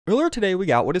Earlier today, we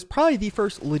got what is probably the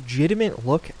first legitimate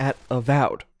look at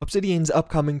Avowed, Obsidian's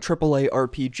upcoming AAA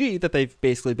RPG that they've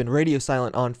basically been radio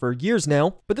silent on for years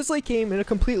now, but this leak came in a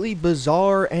completely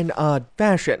bizarre and odd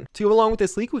fashion. To go along with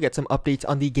this leak, we get some updates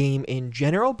on the game in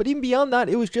general, but even beyond that,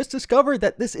 it was just discovered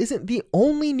that this isn't the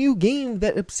only new game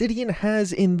that Obsidian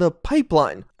has in the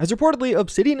pipeline, as reportedly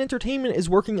Obsidian Entertainment is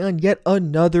working on yet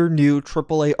another new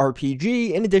AAA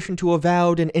RPG in addition to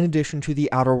Avowed and in addition to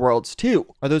the Outer Worlds 2.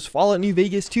 Are those Fallout New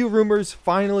Vegas 2 rumors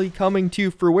finally coming to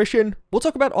fruition? We'll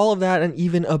talk about all of that and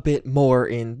even a bit more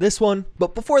in this one,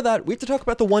 but before that, we have to talk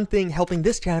about the one thing helping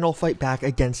this channel fight back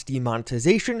against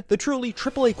demonetization, the truly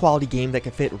AAA quality game that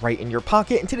can fit right in your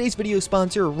pocket, and today's video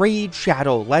sponsor, Raid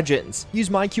Shadow Legends. Use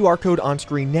my QR code on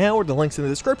screen now or the links in the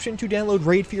description to download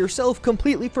Raid for yourself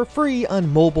completely for free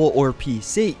on mobile or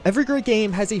PC. Every great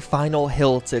game has a final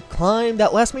hill to climb.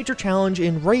 That last major challenge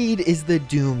in Raid is the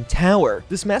Doom Tower.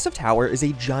 This massive tower is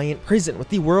a giant prison with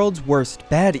the world's worst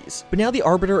baddies, but now the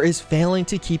Arbiter is failing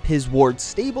to keep his wards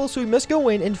stable, so we must go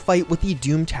in and fight what the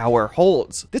Doom Tower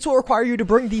holds. This will require you to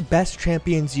bring the best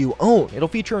champions you own. It'll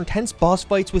feature intense boss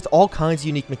fights with all kinds of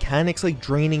unique mechanics like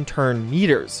draining turn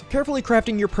meters. Carefully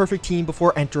crafting your perfect team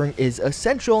before entering is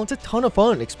essential. It's a ton of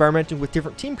fun experimenting with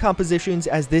different team compositions,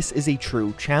 as this is a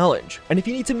true challenge. And if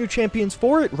you need some new champions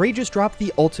for it, Raid just dropped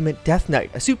the Ultimate Death Knight,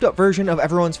 a souped up version of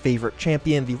everyone's favorite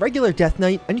champion, the regular Death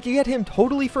Knight, and you can get him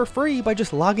totally for free by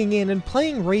just logging in and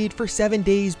playing Raid for 7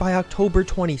 days by October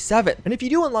 27th. And if you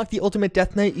do unlock the Ultimate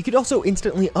Death Knight, you could also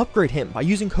instantly upgrade him by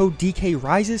using code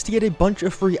DKRises to get a bunch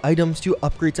of free items to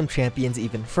upgrade some champions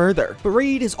even further. But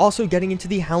Raid is also getting into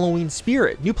the Halloween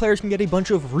spirit. New players can get a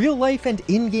bunch of real life and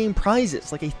in-game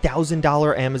prizes like a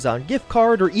 $1,000 Amazon gift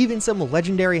card or even some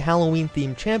legendary Halloween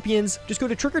themed champions. Just go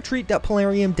to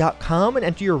trickortreat.polarium.com and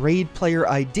enter your Raid player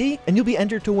ID and you'll be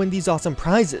entered to win these awesome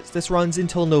prizes. This runs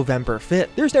until November 5th.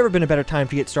 There's never been a better time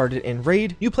to get started in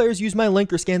Raid. New players use my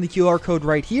link or scan the QR code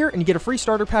right here and you get a free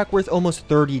starter pack worth almost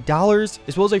 $30,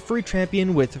 as well as a free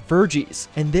champion with Verges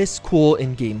and this cool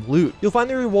in-game loot. You'll find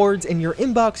the rewards in your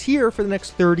inbox here for the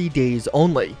next 30 days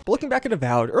only. But looking back at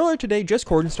Avowed, earlier today, Jez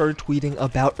Corden started tweeting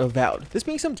about Avowed, this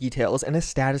being some details and a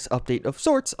status update of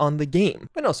sorts on the game,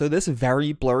 and also this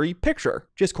very blurry picture.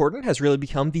 Jez Corden has really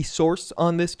become the source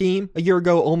on this game. A year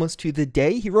ago, almost to the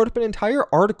day, he wrote up an entire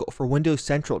article for Windows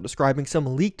Central describing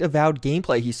some leaked Avowed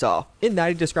gameplay he saw. In that,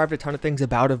 he described a ton of things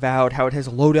about Avowed, how it has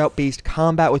loadout-based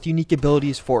combat with unique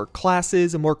abilities for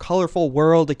classes, a more colorful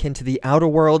world akin to the Outer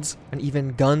Worlds, and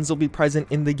even guns will be present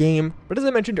in the game. But as I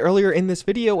mentioned earlier in this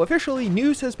video, officially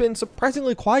news has been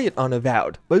surprisingly quiet on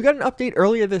Avowed. But we got an update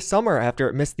earlier this summer after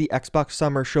it missed the Xbox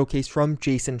Summer Showcase from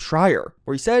Jason Schreier,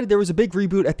 where he said there was a big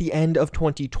reboot at the end of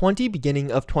 2020,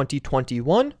 beginning of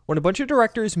 2021, when a bunch of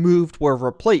directors moved were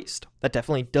replaced. That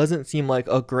definitely doesn't seem like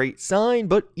a great sign,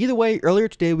 but either way, earlier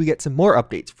today we get some more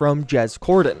updates from Jez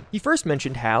Corden. He first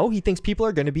mentioned how he thinks people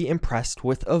are going to be impressed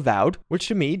with Avowed, which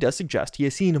to me does suggest he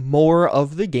has seen more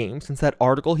of the game since that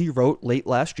article he wrote late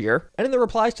last year. And in the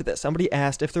replies to this, somebody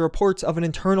asked if the reports of an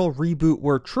internal reboot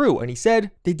were true, and he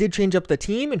said they did change up the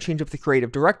team and change up the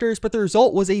creative directors, but the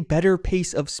result was a better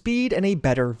pace of speed and a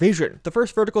better vision. The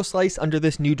first vertical slice under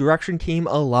this new direction came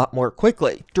a lot more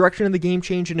quickly. Direction of the game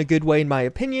changed in a good way in my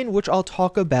opinion, which I'll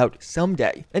talk about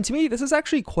someday. And to me, this is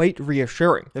actually quite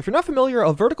reassuring. If you're not familiar,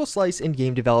 a vertical slice in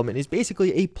game development is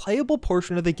basically a playable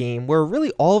portion of the game where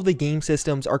really all of the game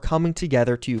systems are coming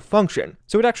together to function.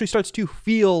 So it actually starts to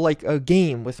feel like a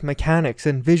game with mechanics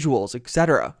and visuals,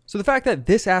 etc. So the fact that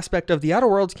this aspect of the Outer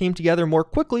Worlds came together more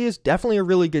quickly is definitely a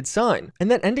really good sign.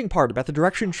 And that ending part about the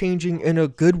direction changing in a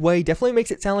good way definitely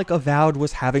makes it sound like Avowed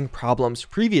was having problems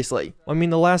previously. I mean,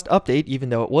 the last update, even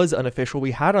though it was unofficial,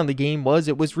 we had on the game was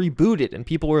it was rebooted and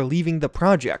people were leaving the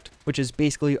project, which is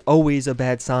basically always a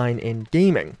bad sign in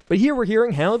gaming. But here we're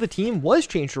hearing how the team was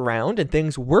changed around and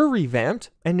things were revamped,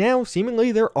 and now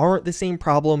seemingly there aren't the same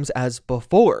problems as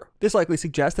before. This likely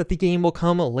suggests that the game will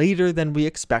come later than we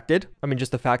expected. I mean,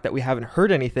 just the fact that we haven't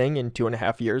heard anything in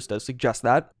 2.5 years does suggest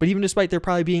that. But even despite there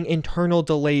probably being internal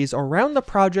delays around the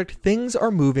project, things are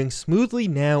moving smoothly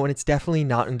now, and it's definitely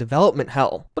not in development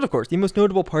hell. But of course, the most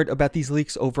notable part about these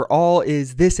leaks overall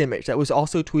is this image that was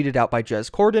also tweeted out by Jez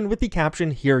Corden with the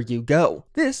caption, "Here you go."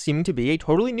 This seeming to be a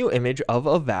totally new image of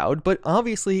Avowed, but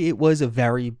obviously it was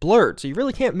very blurred, so you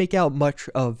really can't make out much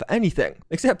of anything.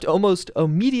 Except almost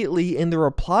immediately in the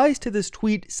reply replies to this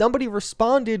tweet, somebody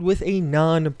responded with a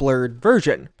non-blurred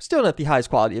version. Still not the highest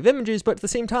quality of images, but at the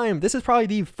same time, this is probably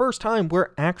the first time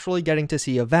we're actually getting to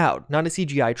see Avowed. Not a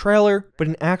CGI trailer, but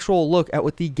an actual look at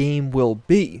what the game will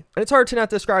be. And it's hard to not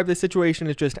describe this situation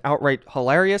as just outright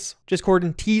hilarious. Jez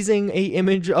Corden teasing a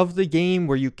image of the game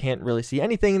where you can't really see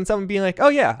anything, and someone being like, oh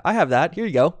yeah, I have that, here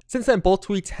you go. Since then, both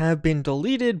tweets have been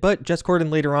deleted, but Jez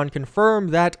Corden later on confirmed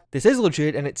that this is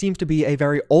legit, and it seems to be a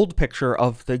very old picture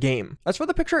of the game. As for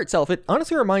the picture itself, it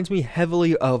honestly reminds me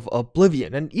heavily of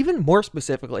Oblivion, and even more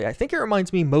specifically, I think it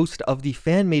reminds me most of the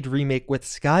fan-made remake with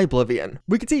Skyblivion.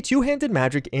 We could see two-handed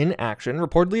magic in action.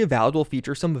 Reportedly, Avowed will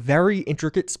feature some very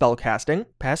intricate spellcasting.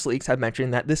 Past leaks have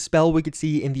mentioned that this spell we could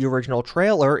see in the original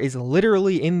trailer is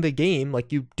literally in the game,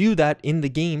 like you do that in the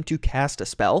game to cast a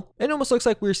spell. It almost looks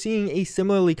like we're seeing a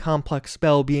similarly complex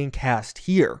spell being cast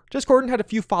here. Jez Corden had a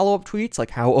few follow-up tweets,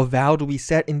 like how Avowed will be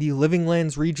set in the Living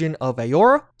Lands region of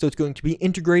Aora, so it's going to be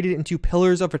integrated into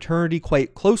Pillars of Eternity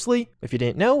quite closely. If you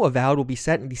didn't know, Avowed will be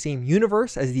set in the same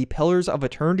universe as the Pillars of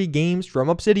Eternity games from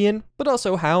Obsidian, but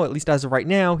also how, at least as of right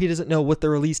now, he doesn't know what the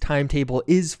release timetable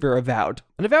is for Avowed.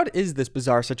 And Avowed is this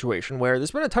bizarre situation where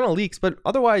there's been a ton of leaks, but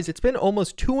otherwise it's been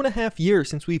almost 2.5 years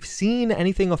since we've seen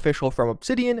anything official from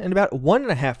Obsidian, and about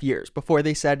 1.5 years before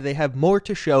they said they have more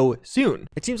to show soon.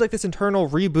 It seems like this internal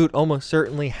reboot almost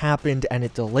certainly happened and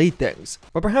it delayed things.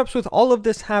 But perhaps with all of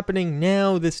this happening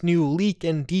now, this new leak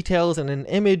and details and an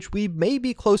image, we may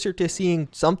be closer to seeing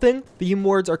something. The Game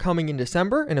Awards are coming in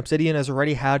December, and Obsidian has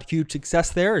already had huge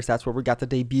success there, as that's where we got the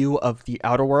debut of the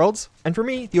Outer Worlds. And for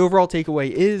me, the overall takeaway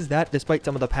is that despite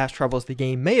some of the past troubles the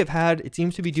game may have had, it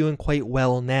seems to be doing quite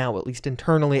well now, at least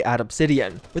internally at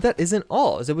Obsidian. But that isn't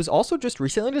all, as it was also just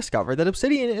recently discovered that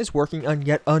Obsidian is working on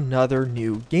yet another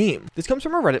new game. This comes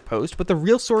from a Reddit post, but the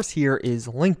real source here is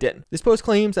LinkedIn. This post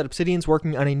claims that Obsidian's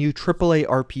working on a new AAA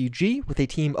RPG with a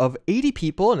team of 80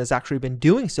 people and has actually been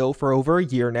doing so for over a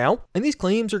year now. And these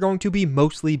claims are going to be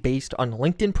mostly based on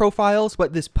LinkedIn profiles,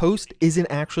 but this post isn't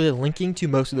actually linking to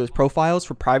most of those profiles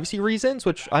for privacy reasons,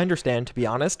 which I understand, to be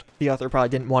honest. The author probably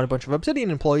didn't want a bunch of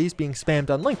Obsidian employees being spammed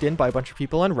on LinkedIn by a bunch of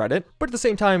people on Reddit, but at the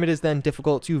same time, it is then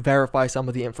difficult to verify some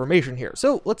of the information here.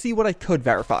 So let's see what I could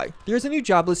verify. There's a new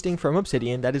job listing from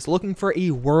Obsidian that is looking for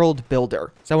a world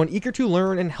builder, someone eager to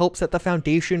learn and help set the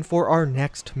foundation for our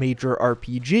next major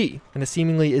RPG, and this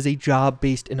seemingly is a job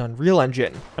based in Unreal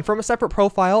Engine. And from a separate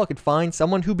profile, I could find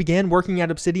someone who began working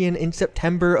at Obsidian in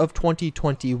September of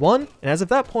 2021, and as of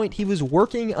that point, he was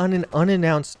working on an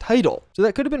unannounced title. So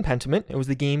that could have been Pentiment. It was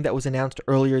the game that was announced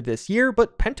earlier this year,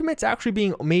 but Pentiment's actually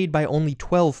being made by only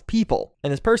 12 people.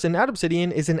 And this person at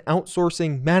Obsidian is an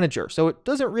outsourcing manager, so it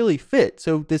doesn't really fit.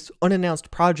 So this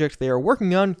unannounced project they are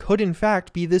working on could in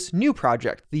fact be this new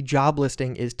project the job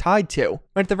listing is tied to.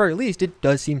 But at the very least, it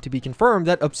does seem to be confirmed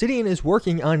that Obsidian is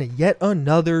working on yet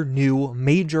another new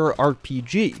major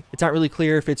RPG. It's not really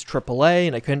clear if it's AAA,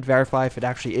 and I couldn't verify if it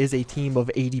actually is a team of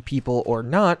 80 people or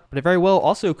not, but it very well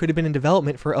also could have been in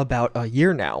development for about a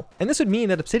year now. And this would mean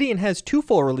that Obsidian has 2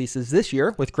 full releases this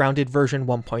year, with Grounded version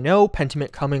 1.0,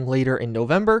 Pentiment coming later in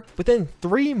November, but then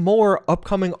 3 more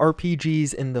upcoming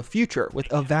RPGs in the future,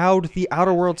 with Avowed, The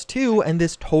Outer Worlds 2, and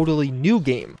this totally new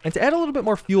game. And to add a little bit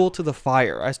more fuel to the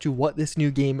fire as to what this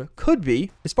new game could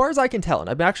be, as far as I can tell, and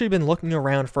I've actually been looking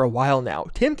around for a while now,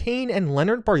 Tim Cain and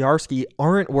Leonard Boyarsky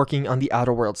aren't working on The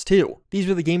Outer Worlds 2. These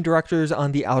were the game directors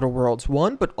on The Outer Worlds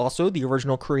 1, but also the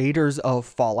original creators of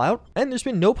Fallout, and there's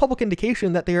been no public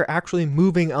indication that they are actually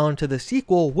moving on to the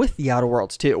sequel with The Outer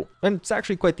Worlds 2. And it's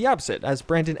actually quite the opposite, as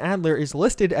Brandon Adler is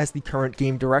listed as the current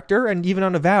game director, and even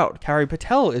on Avowed, Carrie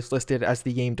Patel is listed as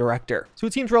the game director. So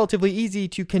it seems relatively easy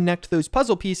to connect those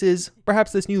puzzle pieces.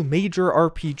 Perhaps this new major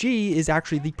RPG is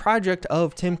actually the project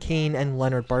of Tim Cain and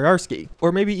Leonard Boyarsky,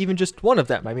 or maybe even just one of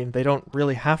them. I mean, they don't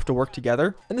really have to work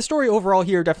together. And the story overall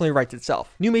here definitely writes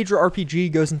itself. New major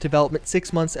RPG goes into development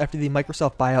 6 months after the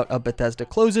Microsoft buyout of Bethesda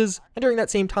closes, and during that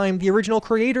same time, the original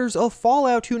creators of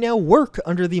Fallout, who now work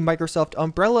under the Microsoft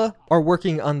umbrella, are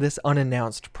working on this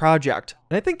unannounced project.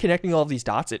 And I think connecting all of these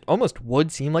dots, it almost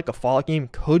would seem like a Fallout game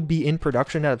could be in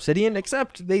production at Obsidian,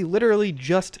 except they literally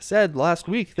just said last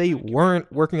week they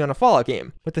weren't working on a Fallout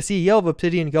game, with the CEO of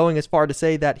Obsidian going as far to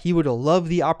say that he would love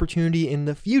the opportunity in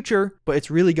the future, but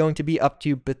it's really going to be up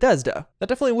to Bethesda. That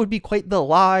definitely would be quite the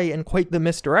lie and quite the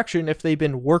misdirection if they've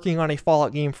been working on a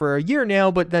Fallout game for a year now,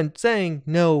 but then saying,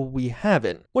 no, we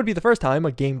haven't. Would be the first time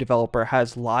a game developer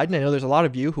has lied, and I know there's a lot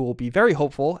of you who will be very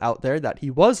hopeful out there that he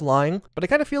was lying, but I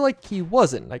kind of feel like like he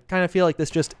wasn't. I kind of feel like this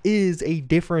just is a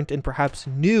different and perhaps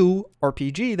new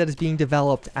RPG that is being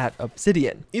developed at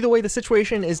Obsidian. Either way, the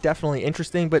situation is definitely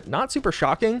interesting, but not super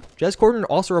shocking. Jez Corden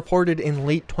also reported in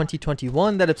late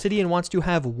 2021 that Obsidian wants to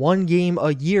have one game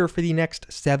a year for the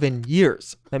next 7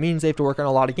 years. That means they have to work on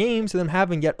a lot of games, and them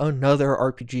having yet another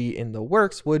RPG in the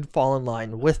works would fall in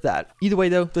line with that. Either way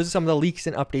though, those are some of the leaks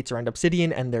and updates around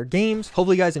Obsidian and their games.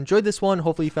 Hopefully you guys enjoyed this one.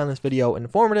 Hopefully you found this video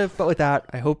informative, but with that,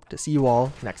 I hope to see you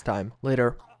all next time.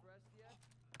 Later.